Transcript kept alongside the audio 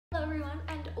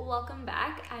welcome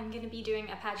back. I'm going to be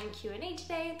doing a pageant Q&A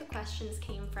today. The questions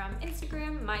came from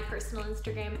Instagram, my personal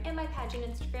Instagram, and my pageant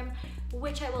Instagram,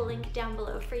 which I will link down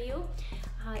below for you.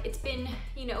 It's been,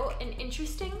 an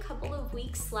interesting couple of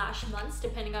weeks / months,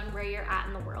 depending on where you're at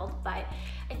in the world, but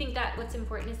I think that what's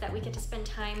important is that we get to spend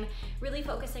time really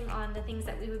focusing on the things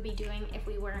that we would be doing if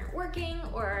we weren't working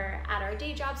or at our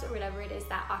day jobs or whatever it is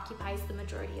that occupies the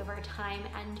majority of our time.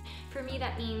 And for me,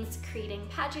 that means creating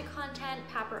pageant content,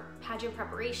 pageant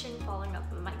preparation, following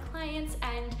up with my clients,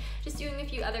 and just doing a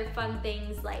few other fun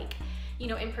things like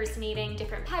impersonating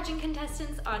different pageant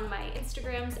contestants on my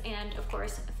Instagrams, and of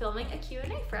course, filming a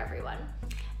Q&A for everyone.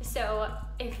 So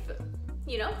if,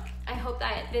 I hope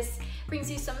that this brings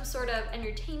you some sort of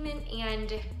entertainment,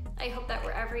 and I hope that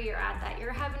wherever you're at, that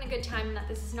you're having a good time, and that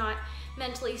this is not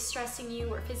mentally stressing you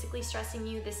or physically stressing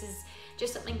you. This is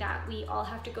just something that we all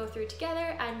have to go through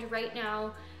together, and right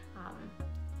now,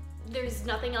 there's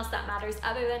nothing else that matters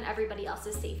other than everybody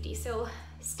else's safety. So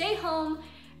stay home,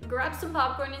 grab some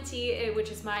popcorn and tea, which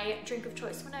is my drink of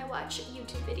choice when I watch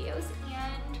YouTube videos,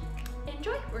 and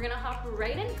enjoy. We're gonna hop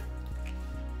right in.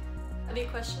 The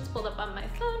questions pulled up on my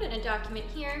phone and a document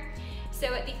here. So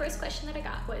the first question that I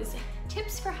got was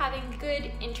tips for having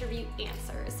good interview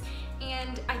answers.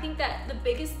 And I think that the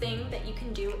biggest thing that you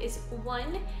can do is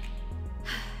one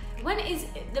is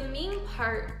the main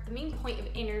point of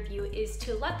interview is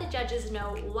to let the judges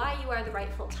know why you are the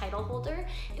rightful title holder.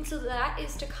 And so that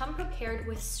is to come prepared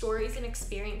with stories and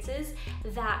experiences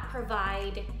that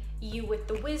provide you with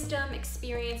the wisdom,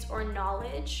 experience, or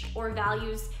knowledge or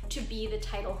values to be the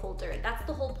title holder. That's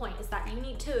the whole point, is that you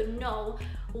need to know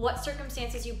what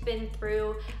circumstances you've been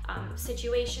through,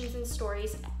 situations and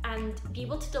stories, and be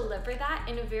able to deliver that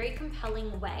in a very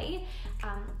compelling way.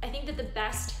 I think that the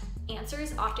best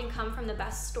answers often come from the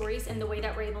best stories and the way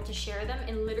that we're able to share them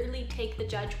and literally take the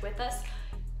judge with us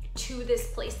to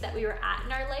this place that we were at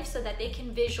in our life, so that they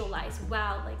can visualize,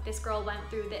 wow, like this girl went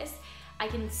through this. I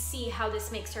can see how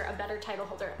this makes her a better title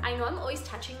holder. I know I'm always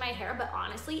touching my hair, but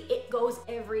honestly, it goes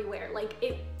everywhere. Like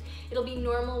it'll be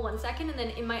normal 1 second and then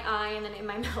in my eye and then in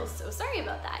my mouth. So sorry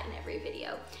about that in every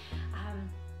video.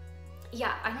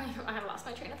 Yeah, I lost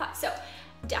my train of thought. So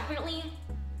definitely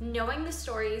knowing the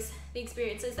stories, the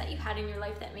experiences that you've had in your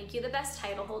life that make you the best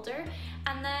title holder.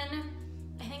 And then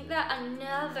I think that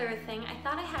another thing, I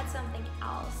thought I had something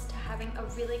else to having a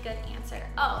really good answer.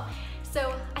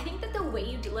 So I think that the way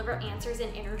you deliver answers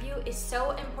in interview is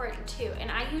so important too. And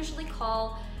I usually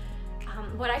call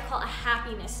what I call a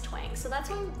happiness twang. So that's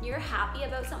when you're happy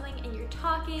about something and you're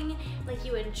talking, like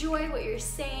you enjoy what you're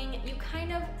saying, you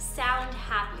kind of sound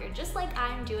happier, just like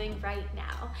I'm doing right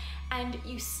now. And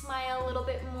you smile a little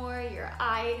bit more, your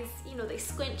eyes, they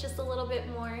squint just a little bit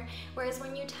more. Whereas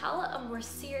when you tell a more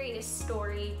serious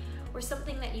story or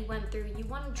something that you went through, you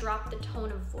want to drop the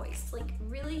tone of voice. Like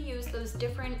really use those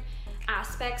different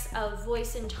aspects of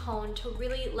voice and tone to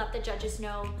really let the judges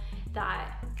know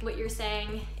that what you're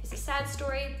saying is a sad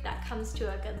story that comes to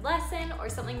a good lesson, or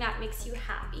something that makes you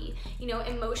happy.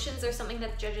 Emotions are something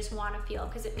that judges want to feel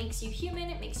because it makes you human,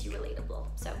 it makes you relatable.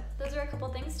 So those are a couple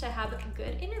things to have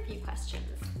good interview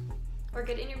questions, or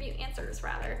good interview answers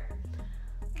rather.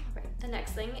 All right, the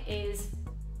next thing is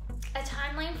a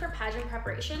timeline for pageant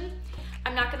preparation.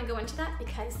 I'm not gonna go into that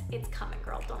because it's coming,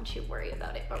 girl, don't you worry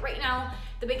about it. But right now,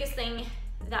 the biggest thing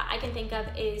that I can think of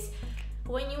is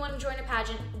when you want to join a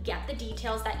pageant, get the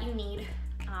details that you need.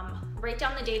 Write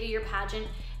down the date of your pageant,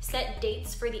 set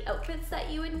dates for the outfits that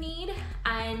you would need,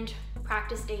 and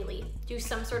practice daily. Do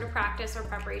some sort of practice or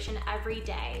preparation every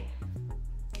day.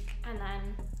 And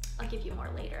then I'll give you more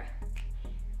later.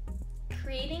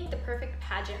 Creating the perfect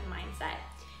pageant mindset.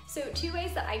 So 2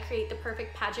 ways that I create the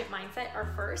perfect pageant mindset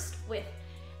are first with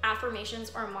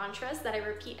affirmations or mantras that I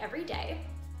repeat every day.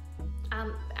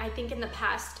 I think in the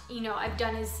past, I've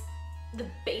done as the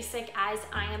basic as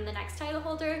I am the next title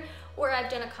holder, or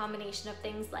I've done a combination of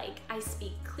things like I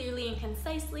speak clearly and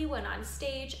concisely when on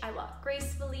stage, I walk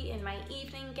gracefully in my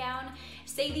evening gown.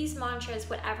 Say these mantras,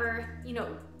 whatever,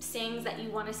 sayings that you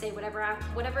want to say,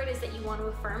 whatever it is that you want to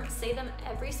affirm, say them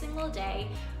every single day.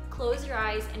 Close your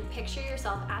eyes and picture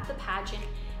yourself at the pageant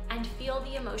and feel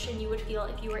the emotion you would feel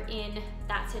if you were in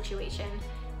that situation,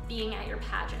 being at your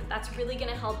pageant. That's really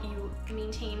gonna help you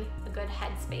maintain a good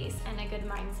headspace and a good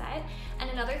mindset. And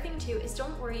another thing too is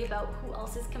don't worry about who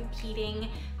else is competing,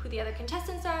 who the other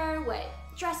contestants are, what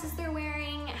dresses they're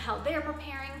wearing, how they're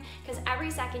preparing, because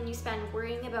every second you spend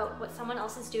worrying about what someone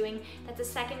else is doing, that's a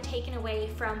second taken away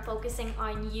from focusing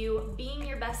on you being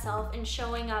your best self and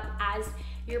showing up as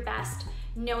your best,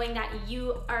 knowing that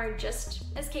you are just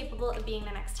as capable of being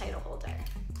the next title holder.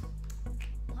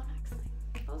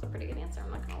 That was a pretty good answer,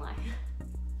 I'm not gonna lie.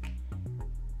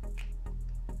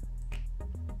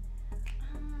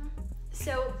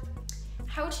 So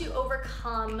how to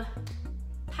overcome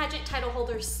pageant title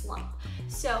holder slump.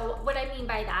 So what I mean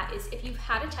by that is if you've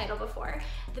had a title before,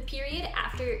 the period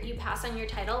after you pass on your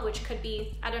title, which could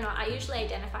be, I don't know, I usually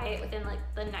identify it within like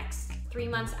the next 3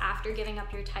 months after giving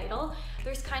up your title,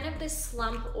 there's kind of this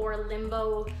slump or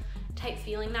limbo type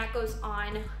feeling that goes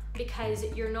on because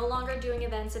you're no longer doing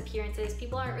events, appearances,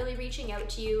 people aren't really reaching out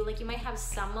to you. Like, you might have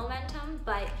some momentum,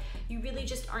 but you really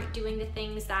just aren't doing the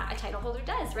things that a title holder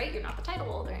does, right? You're not the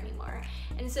title holder anymore.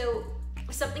 And so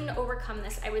something to overcome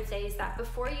this, I would say, is that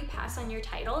before you pass on your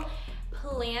title,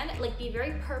 plan, like be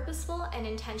very purposeful and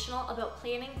intentional about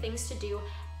planning things to do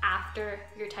after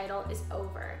your title is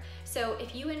over. So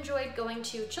if you enjoyed going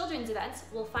to children's events,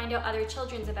 we'll find out other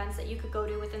children's events that you could go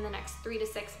to within the next 3 to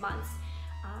 6 months.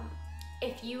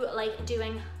 If you like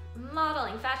doing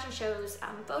modeling, fashion shows,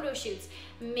 photo shoots,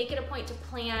 make it a point to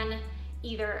plan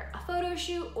either a photo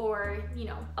shoot or, you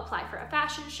know, apply for a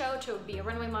fashion show to be a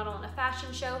runway model in a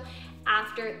fashion show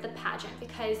after the pageant,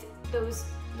 because those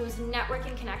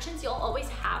networking connections, you'll always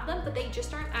have them, but they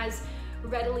just aren't as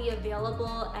readily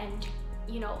available, and,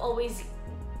 you know, always,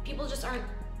 people just aren't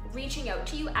reaching out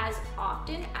to you as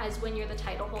often as when you're the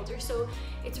title holder. So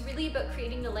it's really about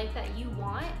creating the life that you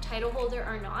want, title holder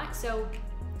or not. So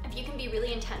if you can be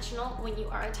really intentional when you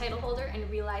are a title holder and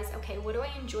realize, okay, what do I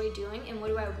enjoy doing and what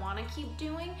do I want to keep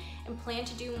doing, and plan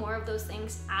to do more of those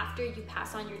things after you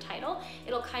pass on your title,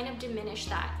 it'll kind of diminish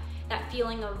that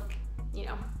feeling of, you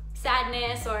know,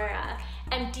 sadness or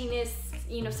emptiness.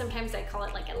 You know, sometimes I call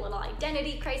it like a little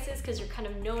identity crisis because you're kind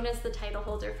of known as the title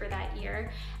holder for that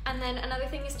year. And then another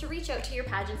thing is to reach out to your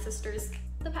pageant sisters,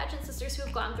 the pageant sisters who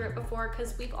have gone through it before,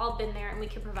 because we've all been there and we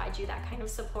can provide you that kind of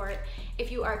support if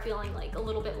you are feeling like a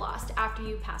little bit lost after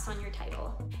you pass on your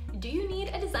title. Do you need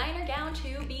a designer gown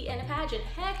to be in a pageant?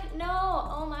 Heck no,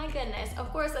 oh my goodness. Of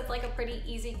course, that's like a pretty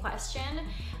easy question,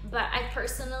 but I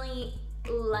personally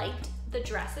liked the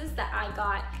dresses that I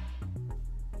got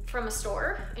from a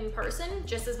store in person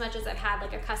just as much as I've had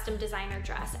like a custom designer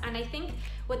dress. And I think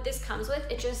what this comes with,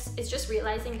 it's just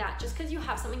realizing that just because you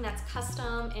have something that's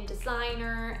custom and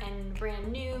designer and brand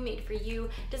new, made for you,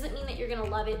 doesn't mean that you're gonna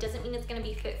love it, doesn't mean it's gonna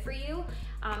be fit for you,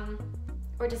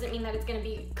 or doesn't mean that it's gonna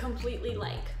be completely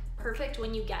like perfect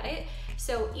when you get it.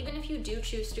 So even if you do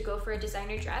choose to go for a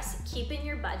designer dress, keep in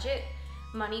your budget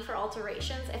money for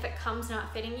alterations if it comes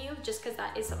not fitting you, just because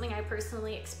that is something I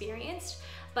personally experienced.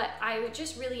 But I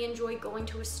just really enjoy going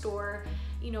to a store,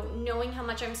 you know, knowing how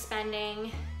much I'm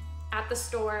spending at the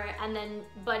store and then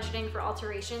budgeting for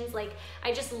alterations. Like,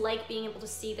 I just like being able to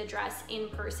see the dress in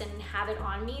person and have it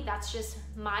on me. That's just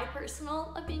my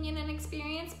personal opinion and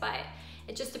experience, but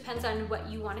it just depends on what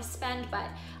you want to spend. But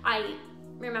I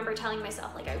remember telling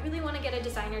myself, like, I really want to get a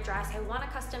designer dress. I want a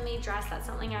custom made dress. That's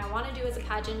something I want to do as a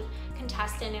pageant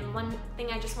contestant, and one thing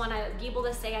I just want to be able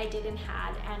to say I did and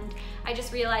had. And I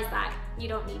just realized that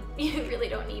you really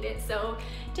don't need it. So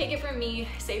take it from me,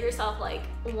 save yourself like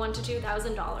 $1,000 to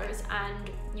 $2,000 and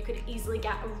you could easily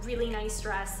get a really nice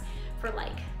dress for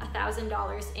like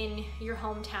 $1,000 in your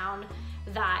hometown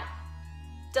that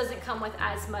doesn't come with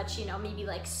as much, you know, maybe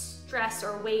like stress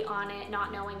or weight on it,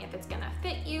 not knowing if it's gonna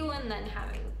fit you, and then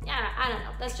having, yeah, I don't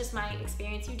know, that's just my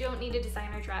experience. You don't need a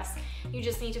designer dress, you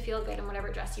just need to feel good in whatever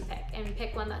dress you pick, and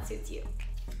pick one that suits you.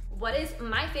 What is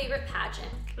my favorite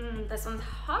pageant? This one's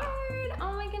hard,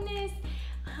 oh my goodness.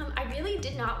 I really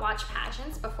did not watch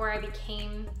pageants before I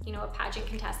became, you know, a pageant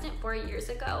contestant 4 years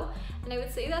ago. And I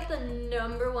would say that the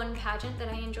 #1 pageant that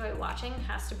I enjoy watching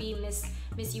has to be Miss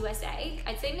USA.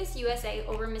 I'd say Miss USA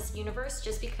over Miss Universe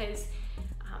just because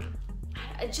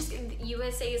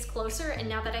USA is closer, and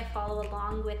now that I follow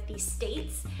along with the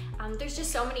states, there's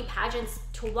just so many pageants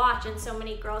to watch and so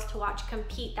many girls to watch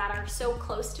compete that are so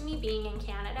close to me being in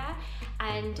Canada.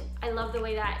 And I love the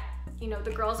way that, you know,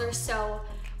 the girls are so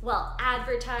well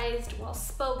advertised, well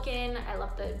spoken. I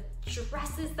love the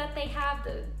dresses that they have,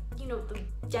 the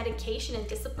dedication and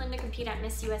discipline to compete at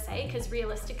Miss USA, because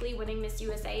realistically winning Miss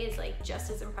USA is like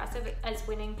just as impressive as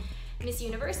winning Miss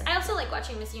Universe. I also like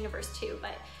watching Miss Universe too,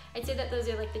 but I'd say that those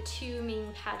are like the two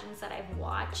main pageants that I've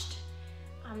watched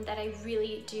that I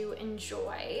really do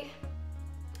enjoy.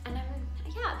 And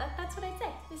yeah, that's what I'd say,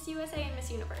 Miss USA and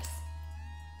Miss Universe.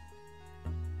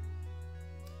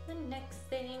 The next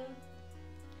thing,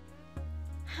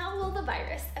 how will the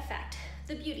virus affect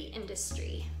the beauty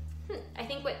industry? I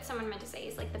think what someone meant to say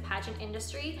is like the pageant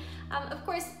industry. Of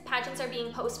course, pageants are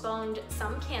being postponed,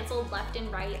 some canceled left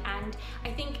and right, and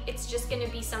I think it's just gonna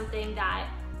be something that,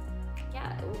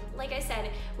 yeah, like I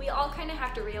said, we all kind of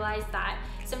have to realize that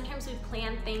sometimes we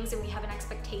plan things and we have an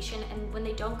expectation, and when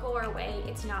they don't go our way,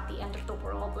 it's not the end of the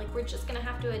world. Like, we're just gonna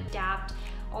have to adapt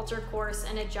alter course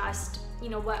and adjust, you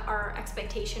know, what our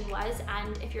expectation was.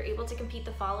 And if you're able to compete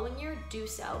the following year, do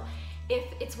so. If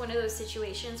it's one of those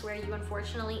situations where you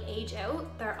unfortunately age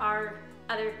out, there are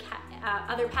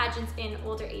other pageants in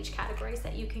older age categories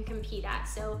that you can compete at.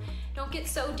 So don't get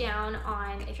so down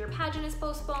on if your pageant is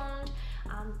postponed.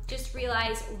 Just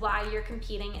realize why you're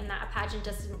competing and that a pageant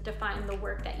doesn't define the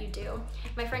work that you do.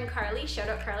 My friend Carly, shout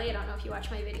out Carly, I don't know if you watch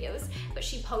my videos, but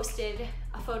she posted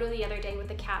a photo the other day with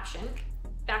the caption,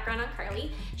 background on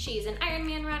Carly, she's an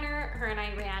Ironman runner. Her and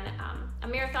I ran a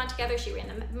marathon together. She ran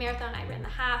the marathon, I ran the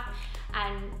half,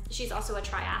 and she's also a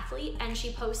triathlete. And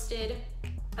she posted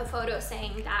a photo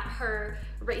saying that her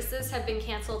races have been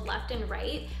canceled left and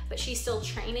right, but she's still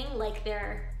training like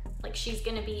she's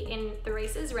gonna be in the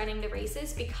races, running the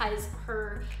races, because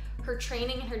her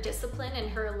training and her discipline and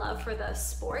her love for the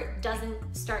sport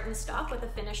doesn't start and stop with a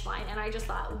finish line. And I just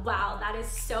thought, wow, that is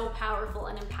so powerful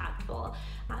and impactful.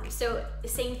 So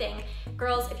same thing,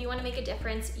 girls, if you want to make a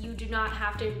difference, you do not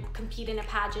have to compete in a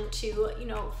pageant to, you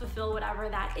know, fulfill whatever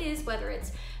that is, whether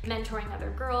it's mentoring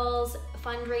other girls,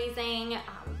 fundraising,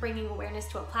 bringing awareness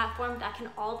to a platform. That can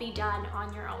all be done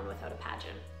on your own without a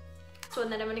pageant. So one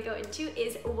that I'm gonna go into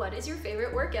is, what is your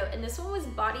favorite workout? And this one was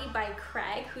Body by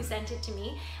Craig, who sent it to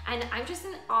me. And I'm just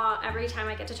in awe every time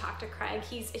I get to talk to Craig.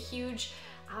 He's a huge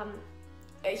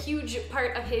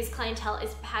part of his clientele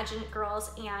is pageant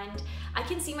girls, and I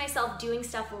can see myself doing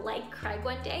stuff like Craig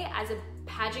one day as a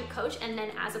pageant coach and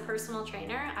then as a personal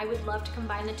trainer. I would love to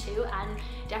combine the two and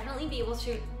definitely be able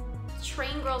to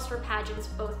train girls for pageants,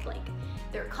 both like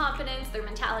their confidence, their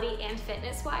mentality, and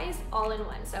fitness wise, all in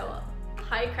one. So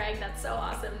hi Craig, that's so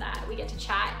awesome that we get to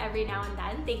chat every now and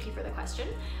then. Thank you for the question.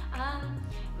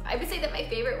 I would say that my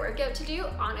favorite workout to do,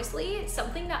 honestly,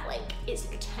 something that like is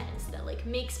intense, that like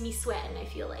makes me sweat and I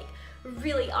feel like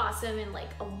really awesome and like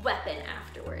a weapon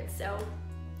afterwards. So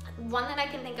one that I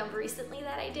can think of recently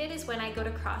that I did is when I go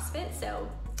to CrossFit. So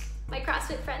my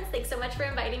CrossFit friends, thanks so much for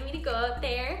inviting me to go out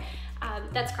there.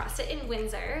 That's CrossFit in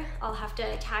Windsor. I'll have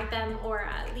to tag them or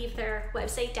leave their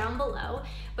website down below.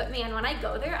 But man, when I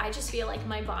go there, I just feel like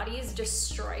my body is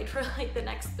destroyed for like the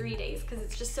next 3 days because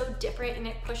it's just so different and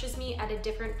it pushes me at a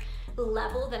different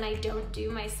level than I don't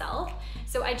do myself.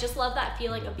 So I just love that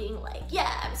feeling of being like,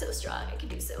 yeah, I'm so strong, I can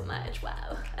do so much,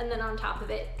 wow. And then on top of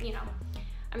it, you know,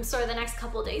 I'm sore the next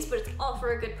couple of days, but it's all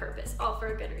for a good purpose, all for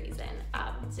a good reason.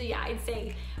 So yeah, I'd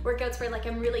say workouts where like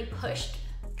I'm really pushed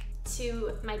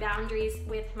to my boundaries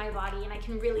with my body and I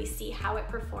can really see how it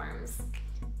performs.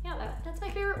 Yeah, that's my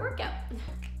favorite workout.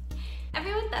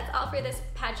 Everyone, that's all for this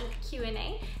pageant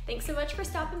Q&A. Thanks so much for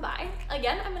stopping by.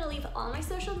 Again, I'm gonna leave all my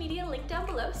social media linked down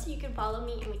below so you can follow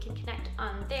me and we can connect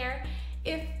on there.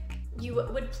 If you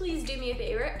would please do me a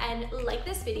favor and like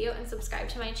this video and subscribe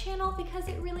to my channel because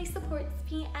it really supports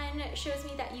me and shows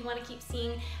me that you want to keep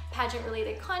seeing pageant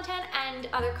related content and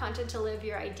other content to live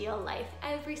your ideal life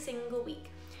every single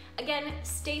week. Again,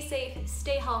 stay safe,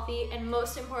 stay healthy, and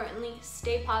most importantly,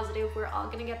 stay positive. We're all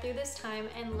gonna get through this time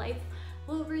and life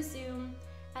will resume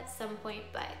at some point,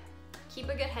 but keep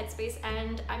a good headspace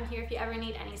and I'm here if you ever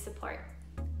need any support.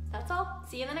 That's all.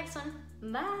 See you in the next one.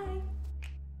 Bye.